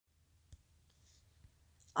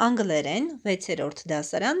Անգլերեն 6-րդ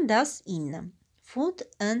դասարան դաս 9 Food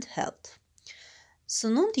and Health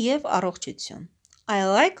Սնունդ և առողջություն I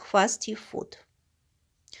like fasty food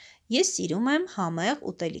Ես սիրում եմ համեղ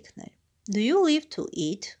ուտելիքներ Do you live to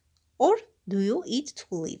eat or do you eat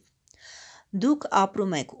to live Դուք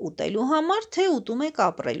ապրում եք ուտելու համար, թե ուտում եք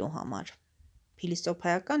ապրելու համար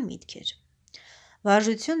Փիլիսոփայական միտքեր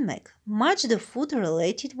Վարժություն 1 Match the food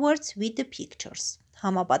related words with the pictures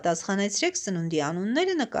Համապատասխանեցրեք սնունդի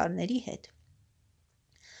անունները նկարների հետ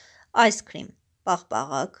Ice cream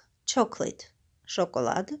պաղպաղակ Chocolate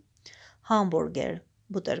շոկոլադ Hamburger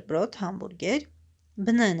բուտերբրոդ համբուրգեր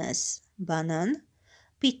Bananas բանան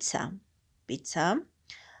Pizza պիցա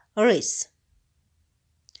Rice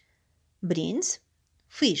Բրինձ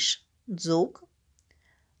Fish ձուկ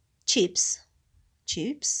Chips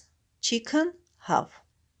Chicken Have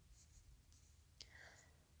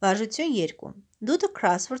Վարժություն 2 Do the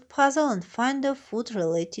crossword puzzle and find the food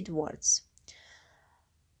related words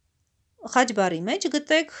Խաչ բառի մեջ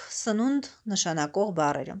գտեք սնունդ նշանակող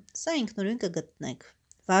բառերը Սա ինքնուրույն կգտնեք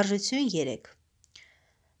Վարժություն 3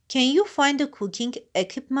 Can you find the cooking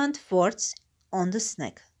equipment words on the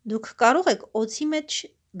snack Դուք կարող եք օձի մեջ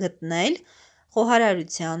գտնել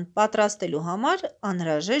խոհարարության պատրաստելու համար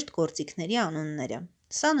անհրաժեշտ գործիքների անունները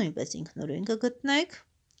Սա նույնպես ինքնուրույն կգտնեք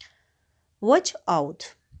Watch out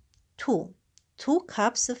 2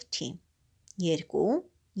 cups of tea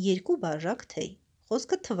 2 բաժակ թեյ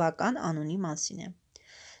Խոսքը թվական անունի մասին է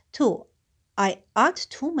 2 I ate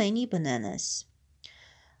too many bananas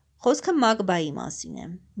Խոսքը մագբայի մասին է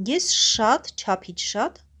Ես չափից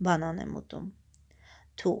շատ բանան եմ ուտում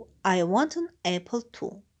 2 I want an apple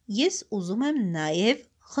too Ես ուզում եմ նաև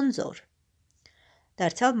խնձոր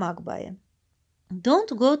Դարձյալ մագբա է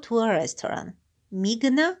Don't go to a restaurant Մի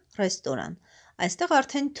գնա ռեստորան Այստեղ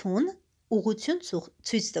արդեն թուն ուղղություն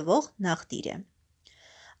ցույց տվող նախդիր է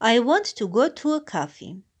I want to go to a cafe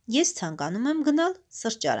Ես ցանկանում եմ գնալ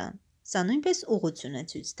սրճարան Սա նույնպես ուղղություն է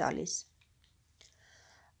ցույց տալիս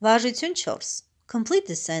Վարժություն 4 Complete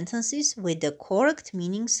the sentences with the correct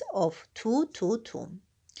meanings of to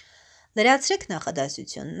Լրացրեք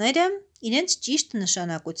նախադասությունները իրենց ճիշտ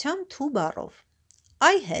նշանակությամբ to բառով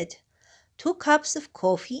I had 2 cups of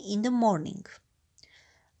coffee in the morning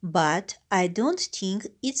But I don't think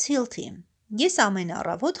it's healthy. Ես ամեն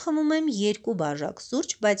առավոտ խմում եմ 2 բաժակ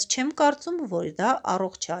սուրճ, բայց չեմ կարծում, որ դա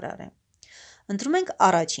առողջարար է։ Ընտրում ենք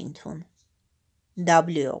առաջին թուն։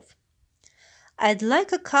 W-ով։ I'd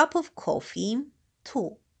like a cup of coffee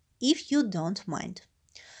too, if you don't mind.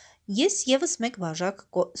 Ես եւս 1 բաժակ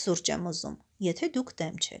սուրճ եմ ուզում, եթե դուք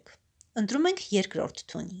դեմ չեք։ Ընտրում ենք երկրորդ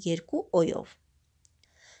թուն, 2 օյով։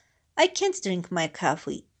 I can't drink my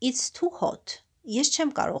coffee. It's too hot. Ես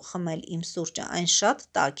չեմ կարող խմել իմ սուրճը, այն շատ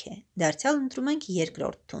տաք է, դարձյալ ընտրում ենք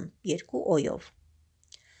երկրորդ թուն, 2 օյով։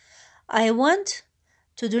 I want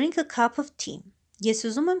to drink a cup of tea. Ես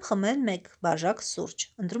ուզում եմ խմել 1 բաժակ սուրճ,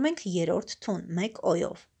 ընտրում ենք երրորդ թուն, 1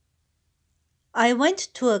 օյով։ I went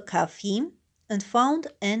to a cafe and found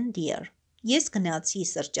an deer. Ես գնացի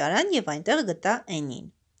սրճարան և այնտեղ գտա N-ին։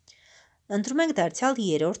 Ընտրում ենք դարձյալ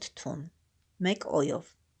երրորդ թուն, 1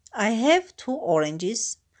 օյով։ I have 2 oranges.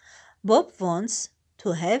 Bob wants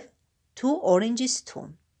to have 2 oranges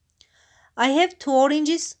too. I have 2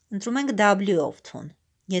 oranges, ընտրում ենք W-ով թուն։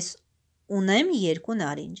 Ես ունեմ 2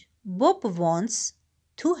 նարինջ։ Bob wants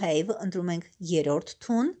to have, ընտրում ենք երրորդ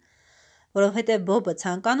թուն, որովհետև Bob-ը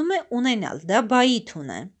ցանկանում է ունենալ, դա բայի թուն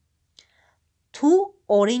է։ 2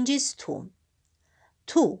 oranges too.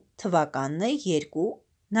 2 թվականն է 2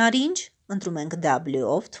 նարինջ, ընտրում ենք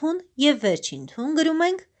W-ով թուն և վերջին թուն գրում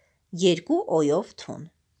ենք 2 օյով թուն։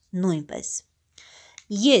 Նույնպես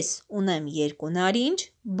Ես ունեմ 2 նարինջ,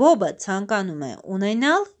 Bob-ը ցանկանում է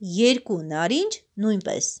ունենալ 2 նարինջ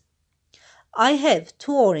նույնպես I have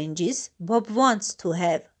 2 oranges, Bob wants to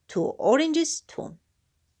have 2 oranges too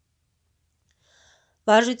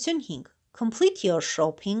Վարժություն 5 Complete your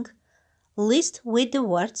shopping list with the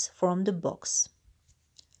words from the box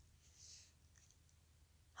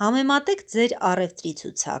Համեմատեք ձեր առևտրի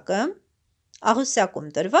ցուցակը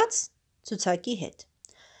աղյուսակում տրված ցուցակի հետ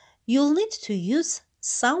You'll need to use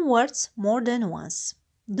some words more than once.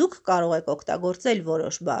 Դուք կարող եք օգտագործել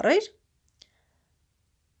որոշ բառեր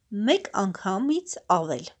մեկ անգամից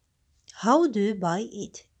ավել. How do you buy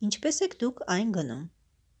it? Ինչպես եք դուք այն գնում?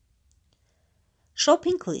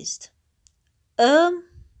 Shopping list. A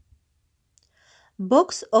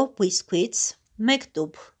box of biscuits. Մեկ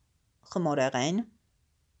տուփ խմորեղեն.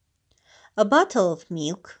 A bottle of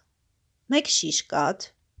milk. Մեկ շիշ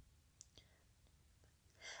կաթ.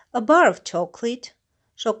 A bar of chocolate,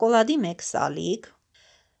 շոկոլադի 1 սալիկ,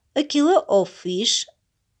 a kilo of fish,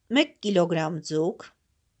 1 կիլոգրամ ձուկ,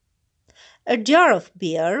 A jar of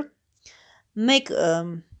beer, մեկ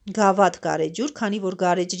գավաթ գարեջուր, քանի որ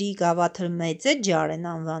գարեջրի գավաթը մեծ է, jar են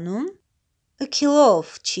անվանում, a kilo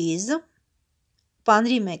of cheese,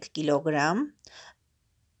 պանրի 1 կիլոգրամ,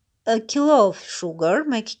 a kilo of sugar,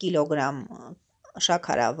 1 կիլոգրամ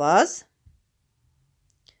շաքարավազ,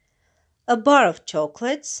 a bar of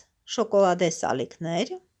chocolates, շոկոլադե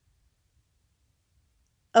սալիկներ,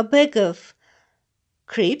 a bag of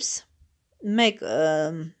crisps, 1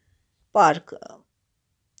 պարկ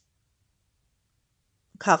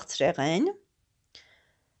քաղցրեղեն,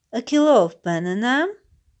 a kilo of banana,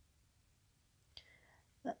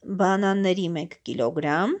 բանանների 1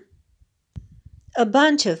 կիլոգրամ, a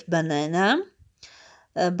bunch of banana,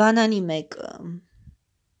 բանանի 1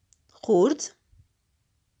 խուրձ,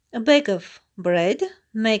 a bag of bread,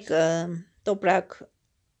 1 տոպրակ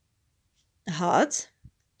հաց,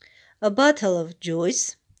 a bottle of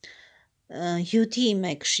juice, հյութի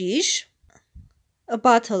 1 շիշ, a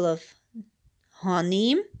bottle of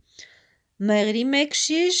honey, մեղրի 1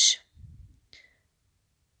 շիշ,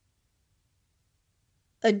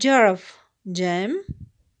 a jar of jam,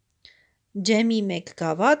 ջեմի 1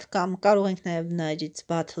 գավաթ կամ կարող ենք նաև նայրից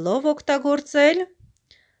bottle-ով օգտագործել,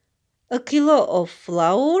 a kilo of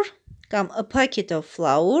flour կամ a packet of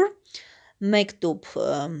flour, 1 տուփ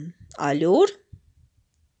ալյուր,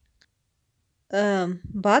 a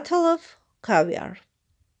bottle of caviar,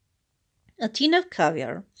 a tin of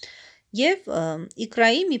caviar և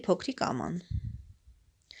իկրայի մի փոքրիկ աման։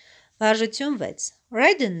 Վարժություն 6.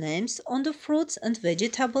 Write the names on the fruits and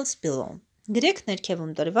vegetables below. Գրեք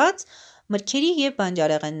ներքևում տրված մրգերի և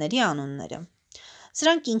բանջարեղենների անունները։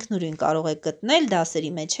 Սրանք ինքնուրույն կարող եք գտնել,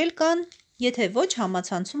 դասերի մեջ էլ կան, եթե ոչ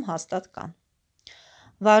համացանցում հաստատ կան։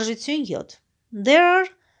 Վարժություն 7. There are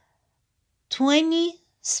 20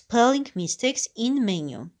 spelling mistakes in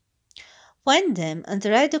menu. Find them and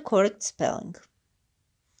write the correct spelling.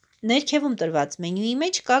 Ներքևում տրված մենյուի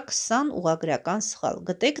մեջ կա 20 ուղղագրական սխալ,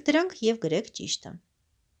 գտեք դրանք և գրեք ճիշտը։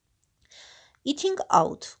 Eating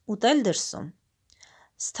out, ուտել դրսում,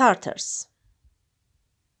 starters,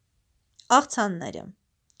 աղցանները,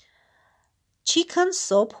 chicken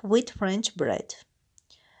soup with French bread,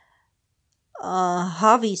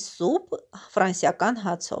 հավի սուպ ֆրանսիական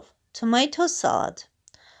հացով, tomato salad,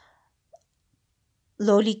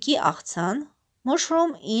 լոլիկի աղցան,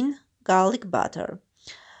 mushroom in garlic butter,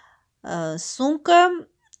 սունկը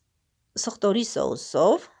սխտորի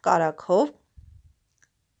սոուսով, կարագով,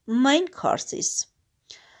 main courses,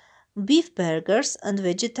 beef burgers and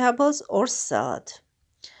vegetables or salad,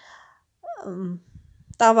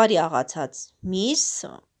 տավարի աղացած միս,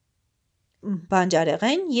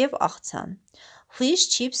 բանջարեղեն և աղցան, fish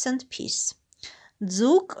chips and peas,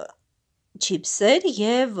 ձուկ չիպսեր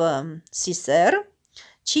և սիսեր,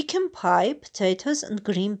 chicken pie, potatoes and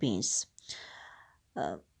green beans,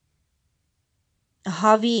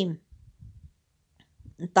 հավի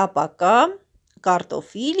տապակա,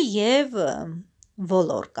 կարտոֆիլ և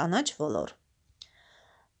ոլոր, կանաչ ոլոր,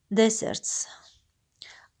 desserts,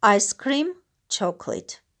 ice cream,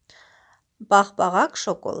 chocolate, պաղպաղակ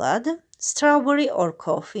շոկոլադ, strawberry or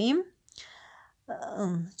coffee,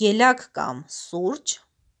 ելակ կամ սուրճ,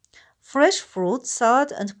 fresh fruit,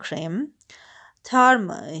 salad and cream,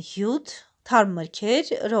 թարմ հյութ, թարմ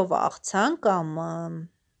մրգեր, ռով աղցան կամ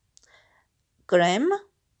կրեմ,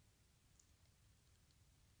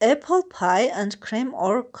 apple pie and cream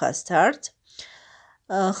or custard,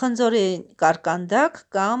 խնձորի կարկանդակ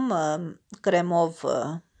կամ կրեմով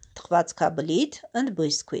թխվածքաբլիթ and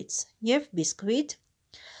biscuits և բիսկվիթ,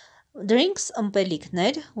 drinks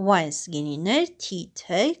ըմպելիքներ, wines գինիներ, tea,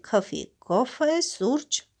 tea, coffee, կոֆե,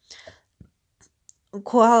 սուրճ,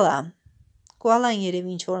 koala, koala-ն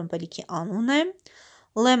երևի ինչ-որ ըմպելիքի անուն է,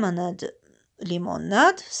 lemonade,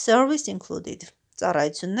 լիմոնադ, service included,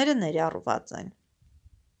 ծառայությունները ներառված են,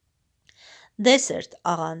 dessert,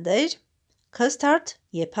 աղանդեր, custard,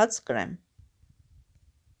 եփած կրեմ։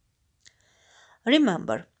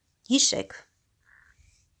 Remember, հիշեք,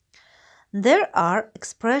 there are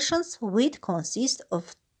expressions which consist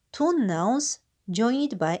of two nouns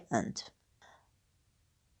joined by and.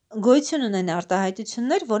 Գոյություն ունեն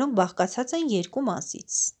արտահայտություններ, որոնք բաղկացած են երկու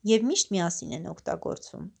մասից և միշտ միասին են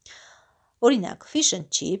օգտագործվում։ Օրինակ, fish and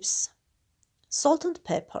chips, salt and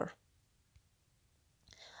pepper,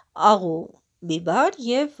 աղու, բիբար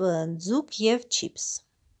և ձուկ և chips։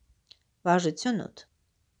 Վարժություն 8.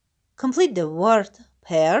 Complete the word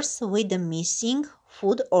pairs with the missing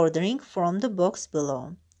food ordering from the box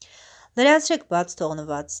below. Լրացրեք բաց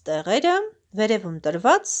թողնված տեղերը վերևում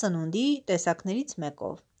տրված սնունդի տեսակներից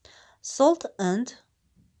մեկով։ Salt and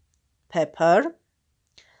pepper,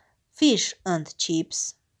 fish and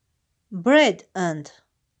chips, bread and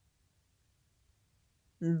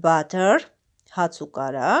butter, հաց ու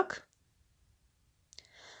կարագ,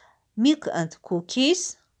 milk and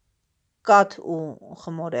cookies, կաթ ու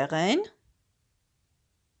խմորեղեն,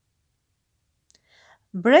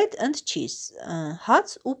 bread and cheese,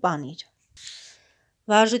 հաց ու պանիր։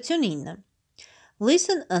 Վարժություն 9.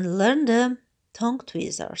 Listen and learn the tongue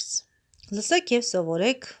tweezers. Լսեք և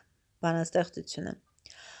սովորեք բանաստեղծությունը։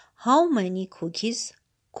 How many cookies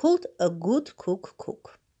could a good cook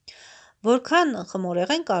cook? Որքան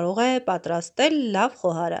խմորեղեն կարող է պատրաստել լավ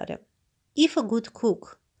խոհարարը։ If a good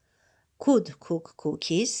cook could cook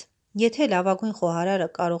cookies, եթե լավագույն խոհարարը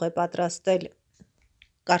կարող է պատրաստել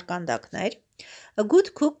կարկանդակներ, a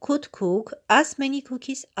good cook could cook as many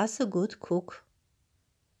cookies as a good cook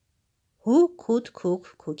who could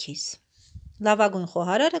cook cookies. Լավագույն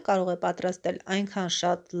խոհարարը կարող է պատրաստել այնքան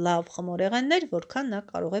շատ լավ խմորեղեններ, որքան նա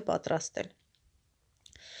կարող է պատրաստել։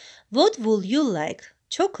 What would you like?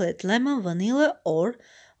 Chocolate, lemon, vanilla, or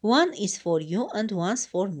one is for you and one's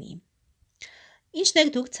for me. Ինչն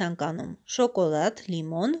եք դուք ցանկանում։ Շոկոլադ,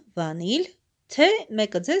 լիմոն, վանիլ, թե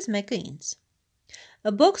մեկը ձեզ, մեկը ինձ։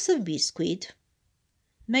 A box of biscuit,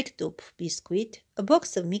 մեկ տուփ բիսկվիտ, a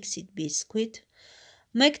box of mixed biscuit,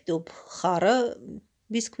 մեկ տուփ խառը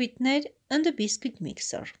բիսկվիտներ, and a biscuit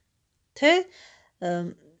mixer, թե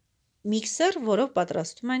միքսեր, որով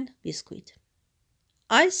պատրաստում են բիսկվիտ։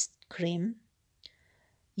 Ice cream,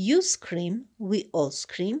 you scream, we all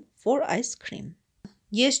scream for ice cream.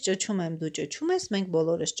 Ես ճչում եմ, դու ճչում ես, մենք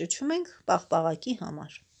բոլորս ճչում ենք պաղպաղակի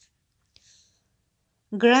համար։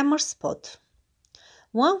 Grammar spot.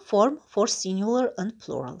 One form for singular and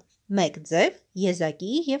plural. Մեկ ձև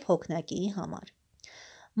եզակիի և հոգնակիի համար։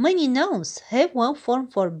 Many nouns have one form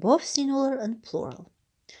for both singular and plural.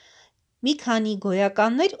 Մի քանի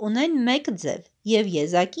գոյականներ ունեն մեկ ձև և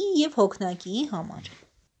եզակի և հոգնակիի համար։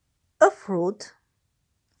 A fruit,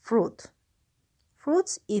 fruit.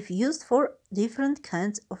 Fruits if used for different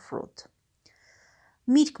kinds of fruit.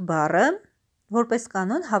 Միրգ բառը որպես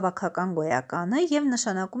կանոն հավաքական գոյական է և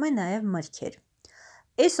նշանակում է նաև մրգեր։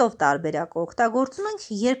 Էսով տարբերակը օգտագործում ենք,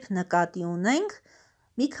 երբ նկատի ունենք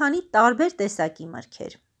մի քանի տարբեր տեսակի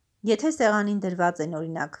մրգեր։ Եթե սեղանին դրված են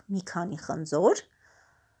օրինակ մի քանի խնձոր,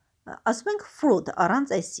 ասում ենք fruit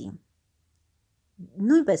առանց s-ի։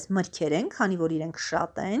 Նույնպես մրգեր են, քանի որ իրենք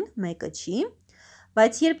շատ են, մեկը չի,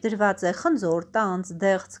 բայց երբ դրված է խնձոր, տանձ,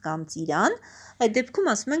 դեղց կամ ծիրան, այդ դեպքում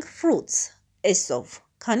ասում ենք fruits s-ով,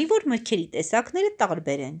 քանի որ մրգերի տեսակները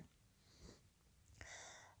տարբեր են։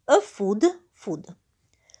 A food, food.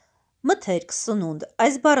 Մթերք, սնունդ,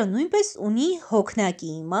 այս բառը նույնպես ունի հոգնակի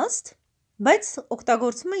իմաստ, բայց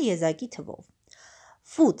օգտագործում է եզակի թվով։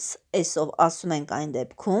 Foods s-ով ասում ենք այն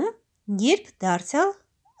դեպքում, երբ դարձյալ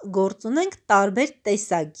գործ ունենք տարբեր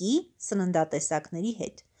տեսակի սննդատեսակների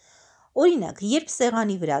հետ։ Օրինակ, երբ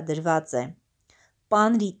սեղանի վրա դրված է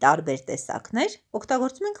պանրի տարբեր տեսակներ,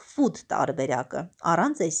 օգտագործում ենք food տարբերակը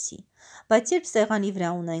առանց s-ի, բայց երբ սեղանի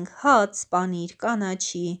վրա ունենք հաց, պանիր,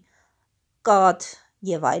 կանաչի, կաթ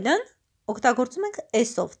և այլն, օգտագործում ենք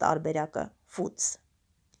s-ով տարբերակը foods։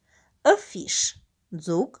 A fish,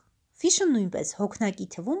 ձուկ, fish-ը նույնպես հոգնակի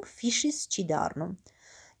թվում fishes չի դառնում,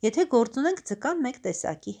 եթե գործ ունենք ձկան մեկ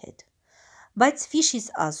տեսակի հետ, բայց fishes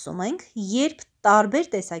ասում ենք, երբ տարբեր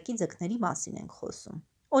տեսակի ձկների մասին ենք խոսում,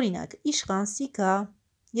 օրինակ իշխան, սիգա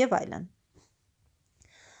և այլն։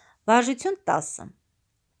 Վարժություն 10.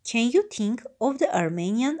 Can you think of the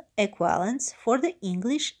Armenian equivalents for the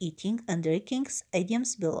English eating and drinking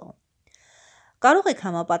idioms below? Կարող եք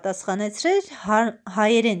համապատասխանեցրել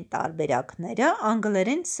հայերեն տարբերակները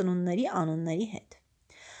անգլերեն սնունդների անունների հետ։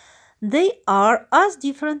 They are as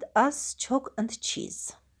different as chalk and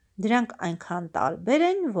cheese. Դրանք այնքան տարբեր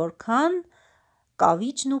են, որքան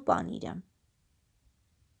կավիճն ու պանիրը։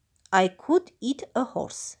 I could eat a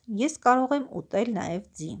horse. Ես կարող եմ ուտել նաև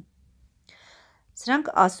ձի։ Սրանք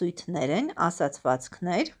ասույթներ են,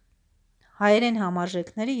 ասացվածքներ։ Հայերեն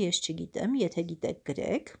համարժեքները ես չգիտեմ, եթե գիտեք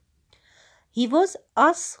գրեք։ He was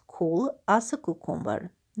as cool as a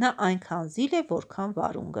cucumber. Նա այնքան զիլ է, որքան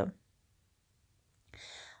վարունգը։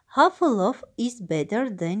 Half a loaf is better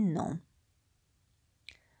than none.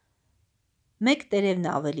 Մեկ տերևն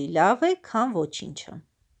ավելի լավ է, քան ոչինչը։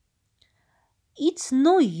 It's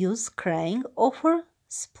no use crying over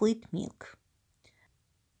split milk.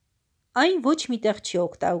 Այն ոչ միտեղ չի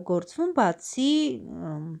օգտագործվում, բացի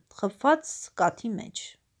խփված կաթի մեջ։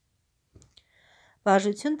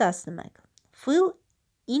 Վարժություն 11. Fill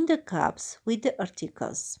in the gaps with the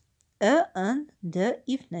articles a and the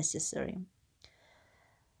if necessary.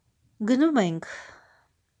 Գնում ենք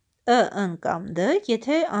a-ն կամ d,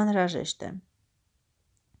 եթե անհրաժեշտ է։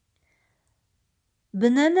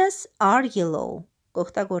 Bananas are yellow.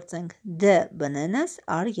 Կօգտագործենք the bananas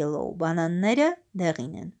are yellow. Բանանները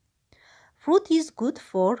դեղին են. Fruit is good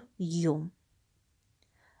for you.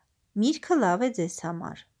 Միրգը լավ է ձեզ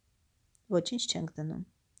համար. Ոչինչ չենք դնում.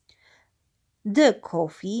 The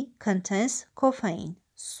coffee contains caffeine.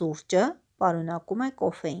 Սուրճը պարունակում է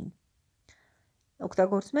կոֆեին.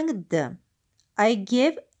 Օգտագործում ենք the. I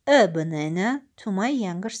gave a banana to my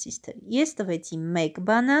younger sister. Ես տվեցի մեկ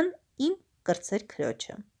բանան իմ կրտսեր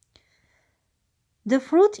քրոջը. The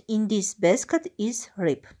fruit in this basket is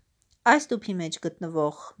ripe. Այս տուփի մեջ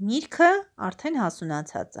գտնվող միրգը արդեն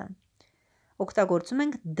հասունացած է. Օգտագործում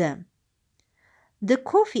ենք the. The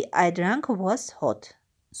coffee I drank was hot.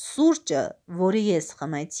 Սուրճը, որը ես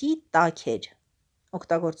խմեցի, տաք էր.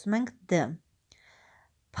 Օգտագործում ենք the.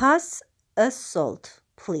 Pass a salt,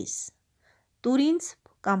 please. Տուր ինձ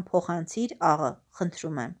կամ փոխանցիր աղը,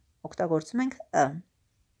 խնդրում եմ. Օգտագործում ենք a.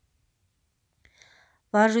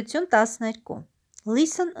 Վարժություն 12.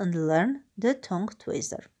 Listen and learn the tongue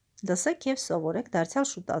twister. Լսեք և սովորեք դարձյալ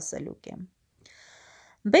շուտ ասելուկ է.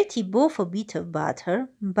 Betty bought a bit of butter,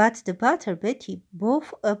 but the butter Betty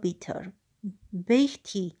bought a bitter.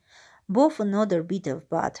 Betty bought another bit of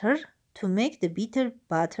butter to make the bitter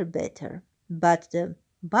butter better, but the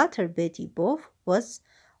butter Betty bought was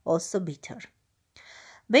also bitter.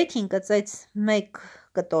 Betty-ն կծեց մեկ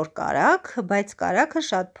կտոր կարագ, բայց կարագը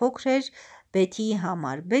շատ փոքր էր Betty-ի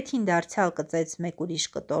համար. Betty-ն դարձյալ կծեց մեկ ուրիշ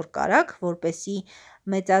կտոր կարագ, որպեսզի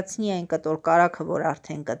մեծացնի այն կտոր կարագը, որ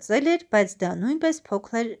արդեն կծել էր, բայց դա նույնպես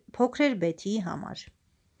փոքր էր Betty-ի համար.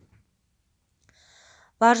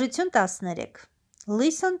 Վարժություն 13.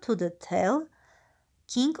 Listen to the tale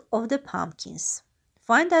King of the Pumpkins.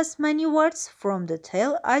 Find as many words from the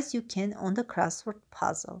tale as you can on the crossword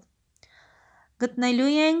puzzle. Գտնելու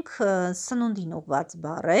ենք սնունդին ուղված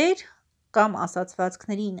բառեր կամ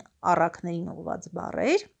ասացվածքներին, առակներին ուղված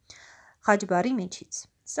բառեր խաչբառի միջից.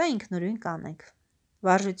 Սա ինքնուրույն կանենք.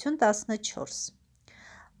 Վարժություն 14.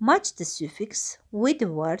 Match the suffix with the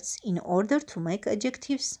words in order to make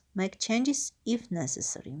adjectives make changes if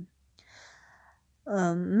necessary.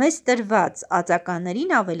 Մեզ տրված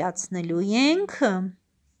ածականներին ավելացնելու ենք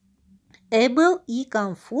able, e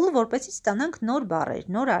կամ full, որպեսզի ստանանք նոր բառեր,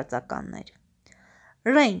 նոր ածականներ.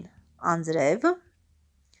 Rain, անձրև,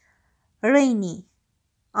 rainy,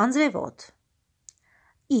 անձրևոտ,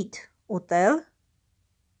 eat, ուտել,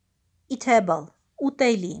 eatable,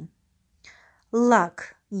 ուտելի, luck,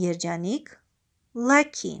 երջանիկ,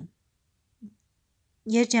 lucky,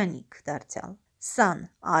 երջանիկ դարձյալ, sun,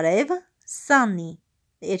 արև, sunny,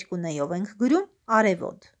 երկու նեյով ենք գրում,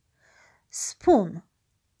 արևոտ, spoon,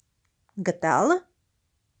 գտալ,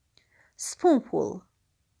 spoonful,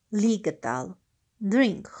 լի գտալ,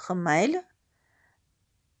 drink, խմել,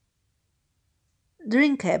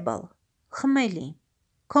 drinkable, խմելի,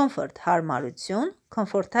 comfort, հարմարություն,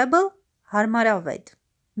 comfortable, հարմարավետ,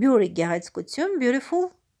 beauty, գեղեցկություն,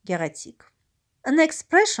 beautiful, գեղեցիկ. An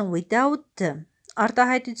expression without the,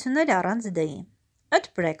 արտահայտություններ առանց d-ի.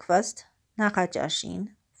 At breakfast,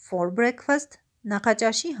 նախաճաշին, for breakfast,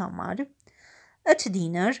 նախաճաշի համար, at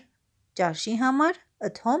dinner, ճաշի համար,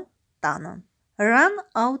 at home, տանը. Run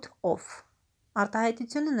out of,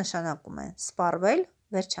 արտահայտությունը նշանակում է սպառվել,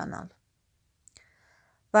 վերջանալ.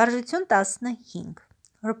 Վարժություն 15.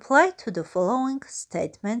 Reply to the following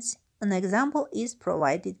statements. An example is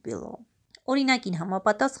provided below. Օրինակին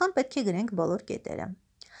համապատասխան պետք է գրենք բոլոր կետերը.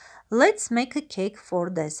 Let's make a cake for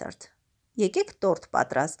dessert. Եկեք տորտ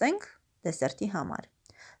պատրաստենք դեսերտի համար.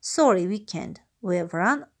 Sorry, we can't. We have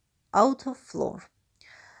run out of flour.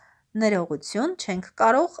 Ներողություն, չենք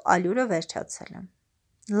կարող, ալյուրը վերջացել է.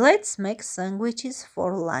 Let's make sandwiches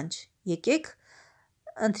for lunch. Եկեք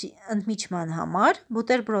ընդմիջման համար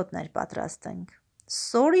բուտերբրոդներ պատրաստենք.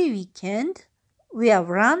 Sorry, we can't. We have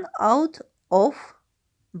run out of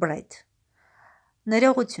bread.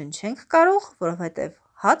 Ներողություն չենք կարող, որովհետև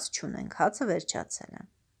հաց չունենք, հացը վերջացել է.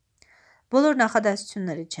 Բոլոր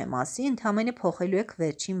նախադասությունները չեմ ասի, ընդամենը փոխելու եք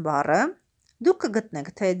վերջին բառը. Դուք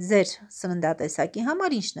կգտնեք, թե ձեր սննդատեսակի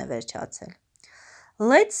համար ինչն է վերջացել.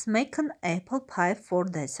 Let's make an apple pie for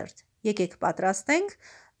dessert. Եկեք պատրաստենք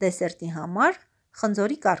դեսերտի համար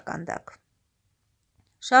խնձորի կարկանդակ.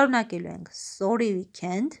 Շարունակելու ենք. Sorry, we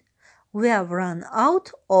can't. We have run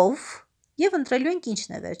out of և ընտրելու ենք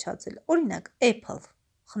ինչն է վերջացել. Օրինակ, apple,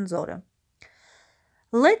 խնձորը.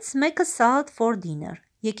 Let's make a salad for dinner.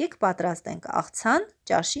 Եկեք պատրաստենք աղցան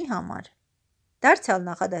ճաշի համար. Դարձյալ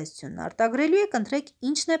նախադասությունն արտագրելու եք, ընտրեք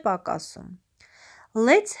ինչն է պակասում.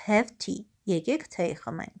 Let's have tea. Եկեք թեյ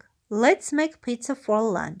խմենք. Let's make pizza for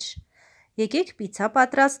lunch. Եկեք պիցա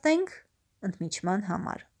պատրաստենք ընդմիջման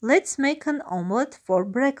համար. Let's make an omelette for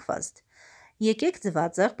breakfast. Եկեք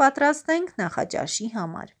ձվածեղ պատրաստենք նախաճաշի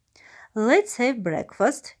համար։ Let's have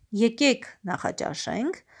breakfast. Եկեք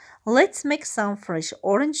նախաճաշենք։ Let's make some fresh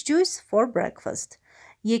orange juice for breakfast.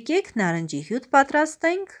 Եկեք նարնջի հյութ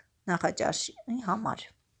պատրաստենք նախաճաշի համար։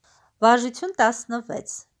 Վարժություն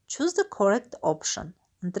 16. Choose the correct option.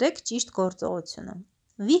 Ընտրեք ճիշտ գործողությունը։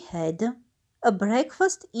 We had a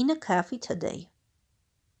breakfast in a cafe today.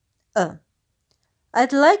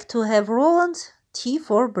 I'd like to have Roland tea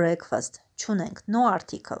for breakfast. Չունենք, no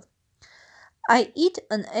article. I eat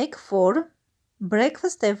an egg for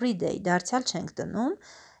breakfast every day. Դարձյալ չենք դնում։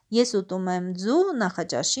 Ես ուտում եմ ձու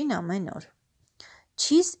նախաճաշին ամեն օր։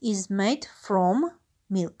 Cheese is made from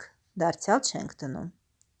milk. Դարձյալ չենք դնում։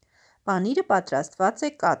 Պանիրը պատրաստված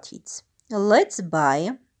է կաթից։ Let's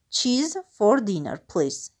buy cheese for dinner,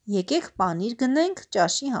 please. Եկեք պանիր գնենք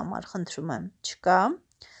ճաշի համար, խնդրում եմ։ Չկա։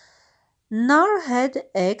 Nar had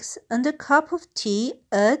eggs and a cup of tea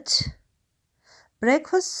at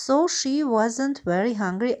breakfast, so she wasn't very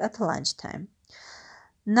hungry at lunchtime.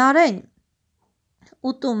 Նարեն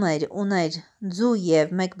ուներ ձու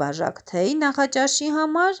և մեկ բաժակ թեյ նախաճաշի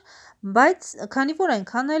համար, բայց քանի որ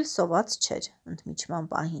այնքան էլ սոված չէր ընդմիջման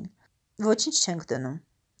պահին։ Ոչինչ չենք դնում։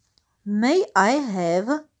 May I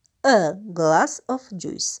have a glass of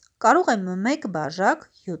juice. Կարող եմ մեկ բաժակ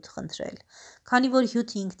հյութ խնդրել։ Քանի որ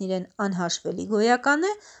հյութը ինքն իրեն անհաշվելի գոյական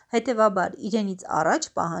է, հետևաբար իրենից առաջ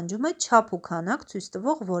պահանջում է չափ ու քանակ ցույց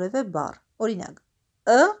տվող որևէ բառ։ Օրինակ,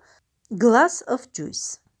 a glass of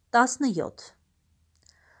juice. 17.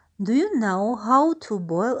 Do you know how to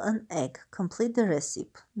boil an egg? Complete the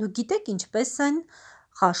recipe. Դու գիտեք ինչպես են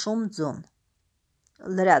խաշում ձուն։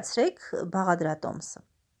 Լրացրեք բաղադրատոմսը։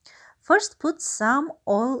 First put some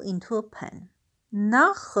oil into a pan.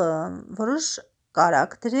 Նախ որոշ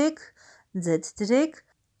կարագ դրեք, ձեթ դրեք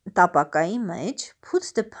տապակայի մեջ, put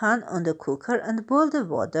the pan on the cooker and boil the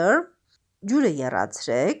water, ջուրը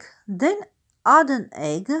եռացրեք, then add an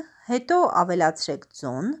egg, հետո ավելացրեք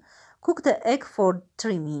ձուն, cook the egg for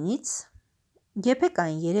 3 minutes, եփեք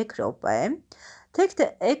այն 3 րոպե, take the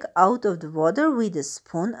egg out of the water with a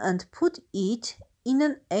spoon and put it in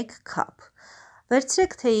an egg cup,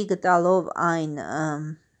 վերցրեք թեյի գտալով այն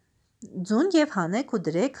ձուն և հանեք ու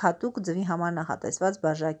դրեք հատուկ ձվի համար նախատեսված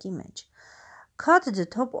բաժակի մեջ, cut the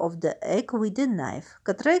top of the egg with a knife,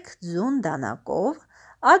 կտրեք ձուն դանակով,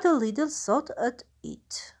 add a little salt at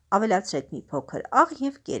it, ավելացրեք մի փոքր աղ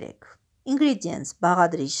և կերեք։ Ingredients,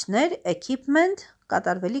 բաղադրիչներ, equipment,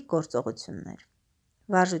 կատարվելիք գործողություններ։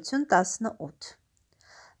 Վարժություն 18.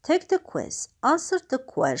 Take the quiz, answer the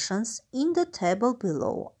questions in the table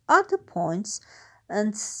below, add the points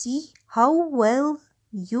and see how well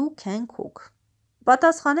you can cook.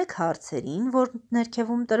 Պատասխանեք հարցերին, որ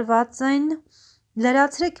ներքևում տրված են,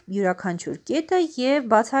 լրացրեք յուրաքանչյուր կետը և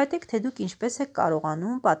բացահայտեք, թե դուք ինչպես եք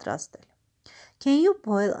կարողանում պատրաստել։ Can you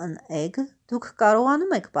boil an egg? Դուք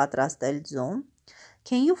կարողանում եք պատրաստել ձու։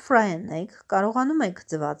 Can you fry an egg? Կարողանում եք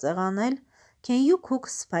ձվածեղ անել։ Can you cook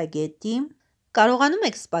spaghetti? Կարողանում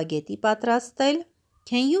եք սպագետի պատրաստել։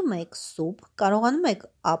 Can you make soup? Կարողանում եք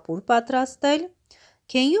ապուր պատրաստել։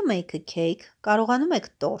 Can you make a cake? Կարողանում եք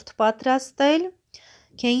տորտ պատրաստել։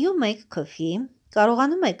 Can you make coffee?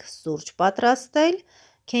 Կարողանում եք սուրճ պատրաստել։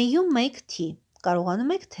 Can you make tea?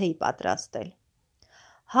 Կարողանում եք թեյ պատրաստել։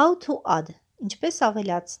 How to add? Ինչպես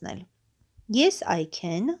ավելացնել։ Yes, I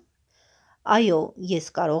can. Այո,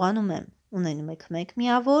 ես կարողանում եմ։ Ունենում եք 1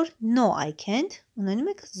 միավոր։ No, I can't.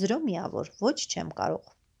 Ունենում եք 0 միավոր։ Ոչ, չեմ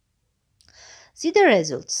կարող։ See the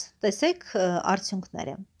results. Տեսեք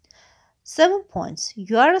արդյունքները։ 7 points.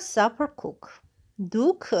 You are a super cook.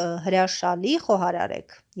 Դուք հրաշալի խոհարար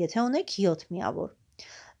եք, եթե ունեք 7 միավոր։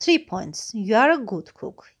 3 points. You are a good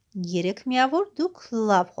cook. 3 միավոր, դուք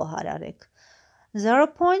լավ խոհարար եք։ 0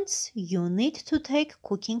 points. You need to take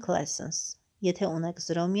cooking lessons. Եթե ունեք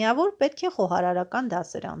 0 միավոր, պետք է խոհարարական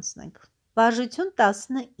դասեր անցնենք։ Վարժություն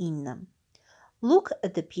 19. Look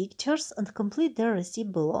at the pictures and complete the recipe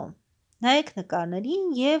below. Նայեք նկարներին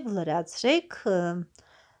և լրացրեք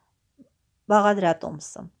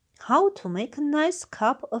բաղադրատոմսը։ How to make a nice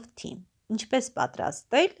cup of tea. Ինչպես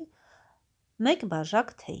պատրաստել 1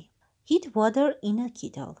 բաժակ թեյ։ Heat water in a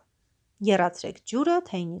kettle. Եռացրեք ջուրը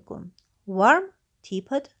թեյնիկում։ Warm,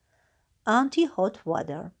 tepid, anti-hot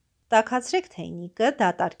water. Տաքացրեք թեյնիկը,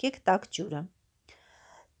 դատարկեք տաք ջուրը։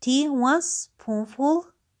 Tea 1 spoonful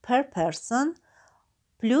per person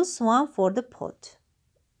plus 1 for the pot.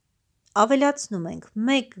 Ավելացնում ենք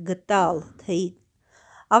 1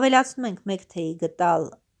 թեյի գտալ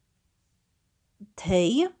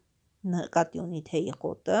թեյ, նկատի ունի թեյի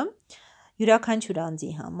խոտը, յուրաքանչյուր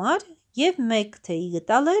անձի համար և 1 թեյի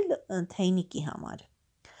գտալ էլ թեյնիկի համար։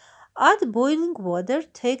 Add boiling water,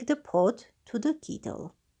 take the pot to the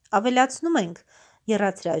kettle. Ավելացնում ենք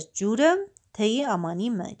եռացրած ջուրը թեյի ամանի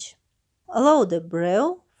մեջ. Allow the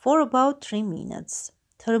brew for about 3 minutes.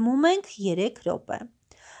 Թրմում ենք 3 րոպե.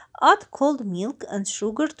 Add cold milk and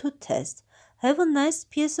sugar to taste. Have a nice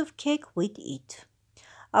piece of cake with it.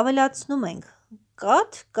 Ավելացնում ենք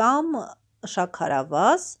կաթ կամ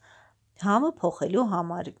շաքարավազ համը փոխելու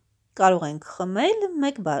համար. Կարող ենք խմել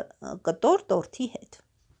 1 կտոր տորթի հետ.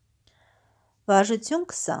 Վարժություն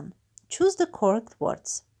 20. Choose the correct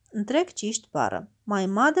words. Ընտրեք ճիշտ բառը. My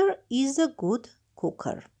mother is a good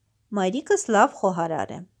cooker. Մայրիկս լավ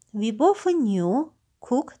խոհարար է. We both new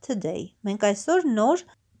cook today. Մենք այսօր նոր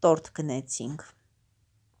տորթ գնեցինք.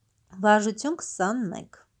 Վարժություն 21.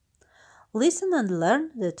 Listen and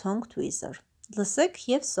learn the tongue twister. Լսեք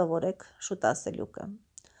և սովորեք շուտասելուկը.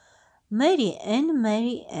 Mary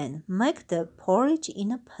Ann, make the porridge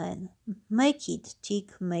in a pan. Make it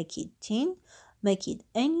thick, make it thin, make it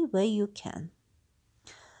any way you can.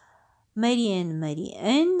 Mary Ann,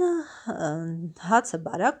 հացը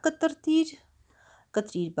բարակ կտրիր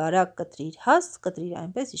բարակ, կտրիր հաստ, կտրիր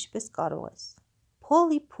այնպես, ինչպես կարող ես.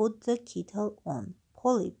 Polly put the kettle on.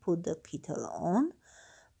 Polly put the kettle on.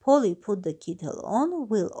 Polly put the kettle on.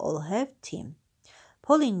 We'll all have tea.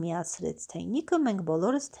 Polly-ն միացրեց թեյնիկը, մենք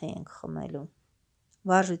բոլորս թեյ ենք խմելու.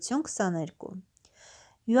 Վարժություն 22.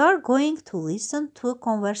 You are going to listen to a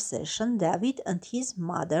conversation David and his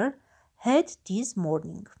mother had this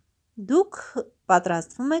morning. Դուք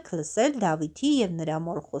պատրաստվում եք լսել Դավիթի և նրա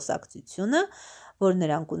մոր խոսակցությունը, որ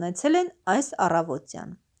նրանք ունեցել են այս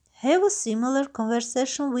առավոտյան. Have a similar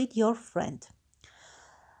conversation with your friend.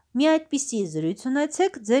 Մի այդպիսի զրույց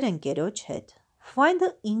ունեցեք ձեր ընկերոջ հետ. Find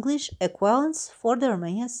the English equivalents for the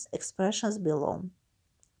Romanian expressions below.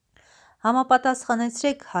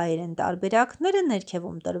 Համապատասխանեցրեք հայերեն տարբերակները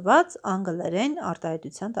ներքևում տրված անգլերեն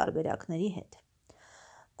արտահայտության տարբերակների հետ.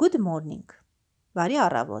 Good morning. Բարի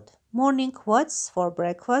առավոտ. Morning, what's for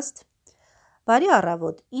breakfast? Բարի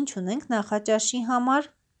առավոտ. Ինչ ունենք նախաճաշի համար?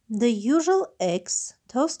 The usual eggs,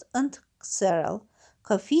 toast and cereal.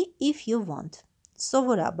 Coffee if you want.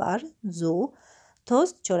 Սովորաբար, ձու,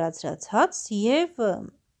 toast չորացրած հաց և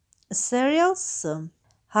cereals,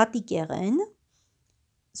 հատիկեղեն,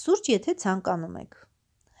 սուրճ եթե ցանկանում եք.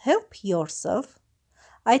 Help yourself.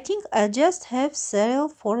 I think I'll just have cereal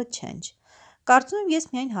for a change. Կարծում եմ ես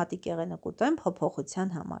միայն հատիկեղենը կուտեմ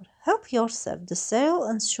փոփոխության համար. Help yourself. The cereal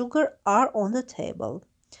and sugar are on the table.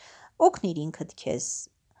 Օգնիր ինքդ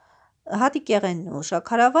քեզ. Հատիկեղենն ու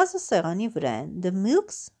շաքարավազը սեղանի վրա են. The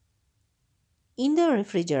milk's in the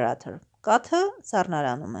refrigerator. Կաթը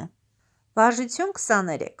սառնարանում է. Վարժություն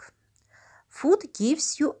 23. Food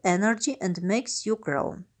gives you energy and makes you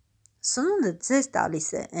grow. Սնունդը ձեզ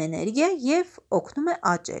տալիս է էներգիա և օգնում է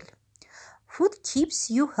աճել. Food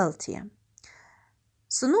keeps you healthy.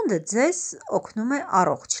 Սնունդը ձեզ օգնում է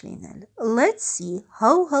առողջ լինել. Let's see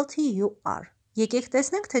how healthy you are. Եկեք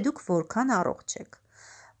տեսնենք, թե դուք որքան առողջ եք.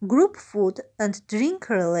 Group food and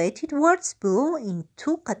drink related words belong in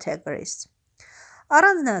 2 categories.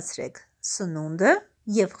 Առանձնացրեք սնունդը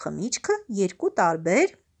և խմիչքը 2 տարբեր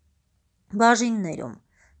բաժիններում.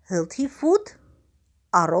 Healthy food,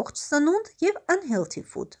 առողջ սնունդ և unhealthy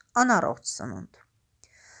food, անառողջ սնունդ.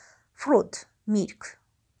 Fruit, միրգ,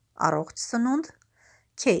 առողջ սնունդ.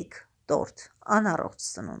 Cake, տորթ, անառողջ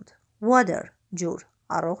սնունդ. Water, ջուր,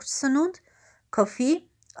 առողջ սնունդ. Coffee,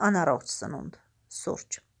 անառողջ սնունդ,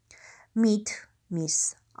 սուրճ. Meat, միս,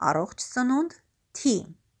 առողջ սնունդ. Tea,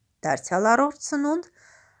 դարձյալ առողջ սնունդ.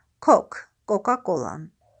 Coke, կոկա-կոլան.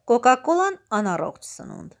 Կոկա-կոլան անառողջ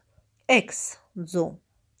սնունդ. Eggs, ձու,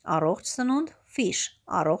 առողջ սնունդ. Fish,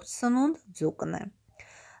 առողջ սնունդ, ձուկն է.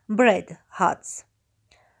 Bread, հաց.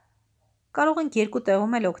 Կարող ենք 2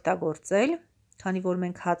 տեղում էլ օգտագործել, քանի որ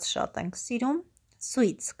մենք հաց շատ ենք սիրում.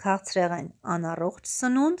 Sweets, քաղցրեղեն, անառողջ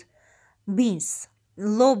սնունդ. Beans,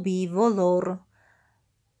 լոբի,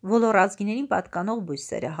 ոլոր ազգիներին պատկանող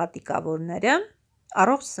բույսերը, հատիկավորները,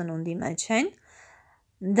 առողջ սնունդի մեջ են.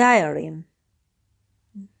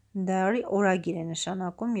 Dairy, օրագիր է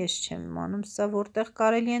նշանակում, ես չեմ իմանում սա որտեղ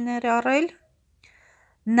կարելի է ներառել.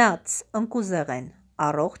 Nuts, ընկուզեղեն,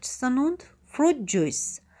 առողջ սնունդ. Fruit juice,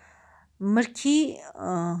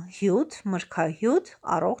 մրգահյութ,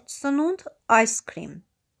 առողջ սնունդ. Ice cream,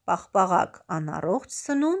 պաղպաղակ, անառողջ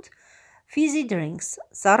սնունդ. Fizzy drinks,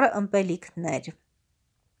 սառը ըմպելիքներ,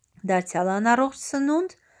 դարձյալ անառողջ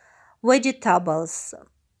սնունդ. Vegetables,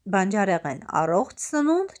 բանջարեղեն, առողջ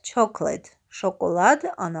սնունդ. Chocolate, շոկոլադ,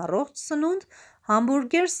 անառողջ սնունդ.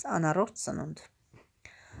 Hamburgers, անառողջ սնունդ.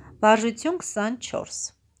 Վարժություն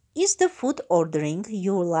 24. Is the food ordering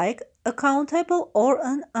you like a countable or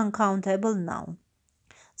an uncountable noun?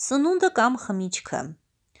 Սնունդը կամ խմիչքը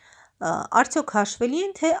արդյոք հաշվելի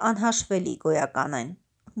են, թե անհաշվելի գոյական են։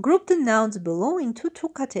 Group the nouns below into two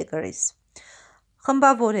categories.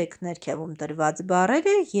 Խմբավորեք ներքևում տրված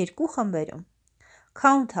բառերը երկու խմբերում։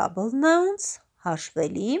 Countable nouns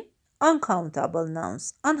հաշվելի, uncountable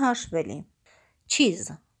nouns անհաշվելի։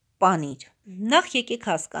 Cheese պանիր։ Նախ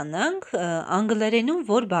եկեք հասկանանք անգլերենում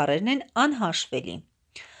որ բառերն են անհաշվելի։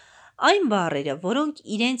 Այն բառերը, որոնք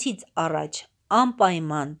իրենցից առաջ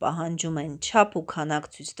անպայման պահանջում են չափ ու քանակ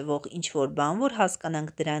ցույց տվող ինչ-որ բան, որ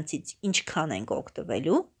հասկանանք դրանցից ինչքան ենք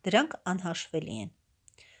օգտվելու, դրանք անհաշվելի են։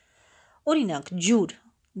 Օրինակ, ջուր։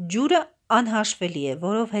 Ջուրը անհաշվելի է,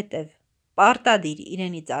 որովհետև պարտադիր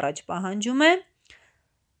իրենից առաջ պահանջում է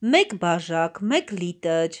 1 բաժակ, 1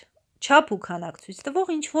 լիտր, չափ ու քանակ ցույց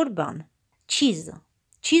տվող ինչ-որ բան։ Cheese։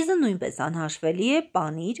 Cheese-ը նույնպես անհաշվելի է,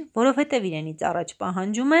 պանիր, որովհետև իրենից առաջ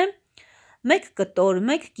պահանջում է 1 կտոր,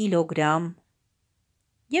 1 կիլոգրամ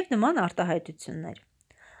և նման արտահայտություններ։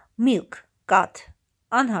 Milk, կաթ,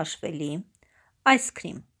 անհաշվելի, ice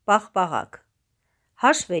cream, պաղպաղակ,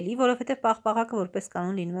 հաշվելի, որովհետև պաղպաղակը որպես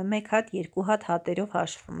կանոն լինում է 1 հատ, 2 հատ հատերով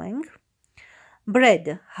հաշվում ենք։ Bread,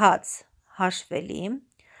 հաց, հաշվելի,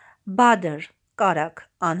 butter, կարագ,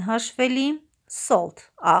 անհաշվելի, salt,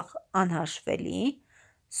 աղ, անհաշվելի,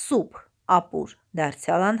 soup, ապուր,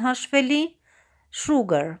 դարձյալ անհաշվելի,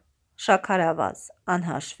 sugar, շաքարավազ,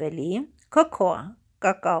 անհաշվելի, cocoa,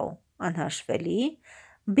 կակաո, անհաշվելի,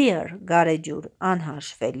 beer, գարեջուր,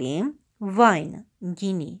 անհաշվելի, wine,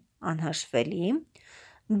 գինի, անհաշվելի,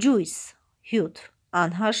 juice, հյութ,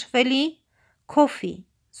 անհաշվելի, coffee,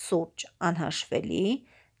 սուրճ, անհաշվելի,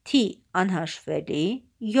 tea, անհաշվելի,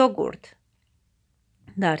 յոգուրտ,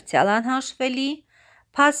 դարձյալ անհաշվելի,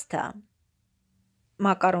 pasta,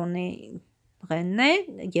 մակարոնեղենն է,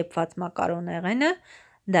 եփված մակարոնեղենը,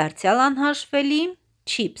 դարձյալ անհաշվելի,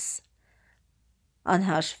 chips,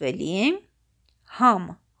 անհաշվելի, ham,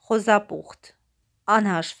 խոզապուխտ,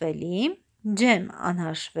 անհաշվելի, jam,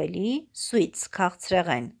 անհաշվելի, sweets,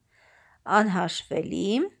 քաղցրեղեն, անհաշվելի,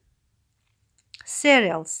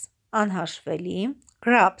 cereals, անհաշվելի,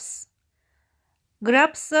 grapes,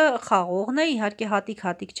 grapes-ը խաղողն է, իհարկե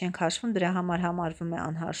հատիկ չենք հաշվում, դրա համար համարվում է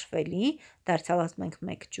անհաշվելի, դարձյալ ասում ենք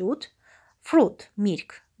 1 ջութ, fruit,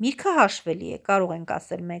 միրգ, միրգը հաշվելի է, կարող ենք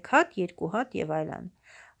ասել 1 հատ, 2 հատ և այլն,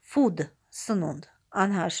 food, սնունդ,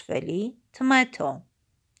 անհաշվելի, tomato,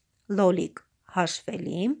 լոլիկ,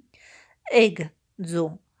 հաշվելի, egg, ձու,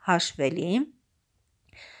 հաշվելի,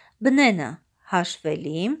 banana,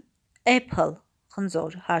 հաշվելի, apple,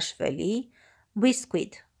 խնձոր, հաշվելի,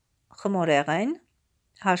 biscuit, խմորեղեն,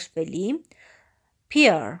 հաշվելի,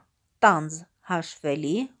 pear, տանձ,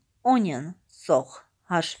 հաշվելի, onion, սոխ,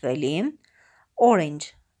 հաշվելի,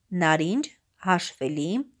 orange, նարինջ,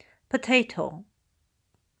 հաշվելի, potato,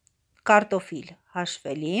 կարտոֆիլ,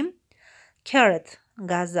 հաշվելի, carrot,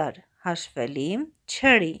 գազար, հաշվելի,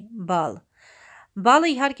 cherry, բալ, բալը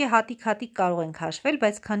իհարկե հատիկ կարող ենք հաշվել,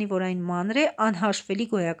 բայց քանի որ այն մանր է, անհաշվելի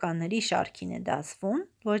գոյականների շարքին է դասվում,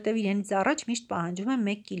 որովհետև իրենից առաջ միշտ պահանջում է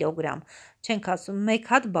 1 կիլոգրամ, չենք ասում 1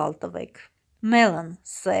 հատ բալ տվեք։ Melon,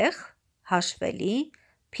 սեխ, հաշվելի,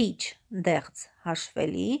 peach, դեղձ,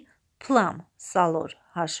 հաշվելի, plum, սալոր,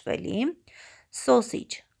 հաշվելի,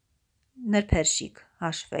 sausage, նրբերշիկ,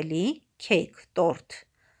 հաշվելի, cake, տորտ,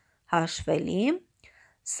 հաշվելի,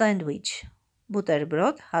 sandwich,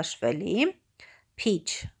 բուտերբրոդ, հաշվելի,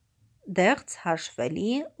 peach, դեղձ,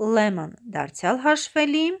 հաշվելի, lemon, դարձյալ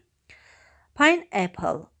հաշվելի,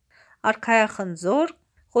 pineapple, արքայախնձոր,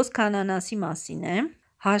 խոսքը անանասի մասին է,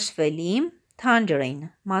 հաշվելի,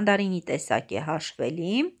 tangerine, մանդարինի տեսակ է,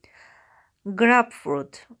 հաշվելի,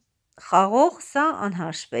 grapefruit, խաղող, սա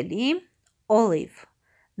անհաշվելի, olive,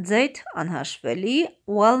 ձեթ, անհաշվելի,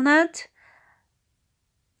 walnut,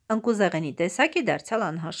 ընկուզեղենի տեսակ է, դարձյալ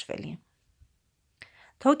անհաշվելի։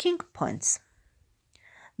 Talking points.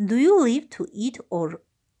 Do you live to eat or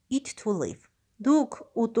eat to live? Դուք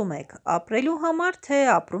ուտում եք ապրելու համար, թե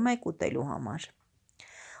ապրում եք ուտելու համար։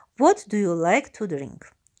 What do you like to drink?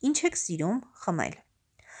 Ինչ եք սիրում խմել։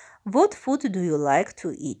 What food do you like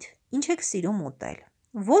to eat? Ինչ եք սիրում ուտել։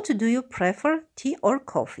 What do you prefer, tea or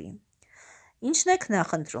coffee? Ինչն եք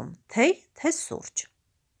նախընտրում, թեյ, թե սուրճ։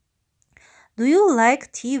 Do you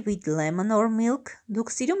like tea with lemon or milk?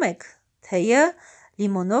 Դուք սիրում եք թեյը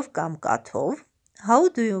լիմոնով կամ կաթով։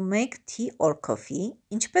 How do you make tea or coffee?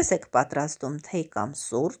 Ինչպես եք պատրաստում թեյ կամ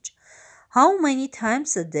սուրճ։ How many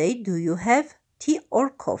times a day do you have tea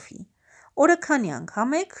or coffee? Օրը քանի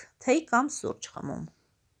անգամ եք թեյ կամ սուրճ խմում։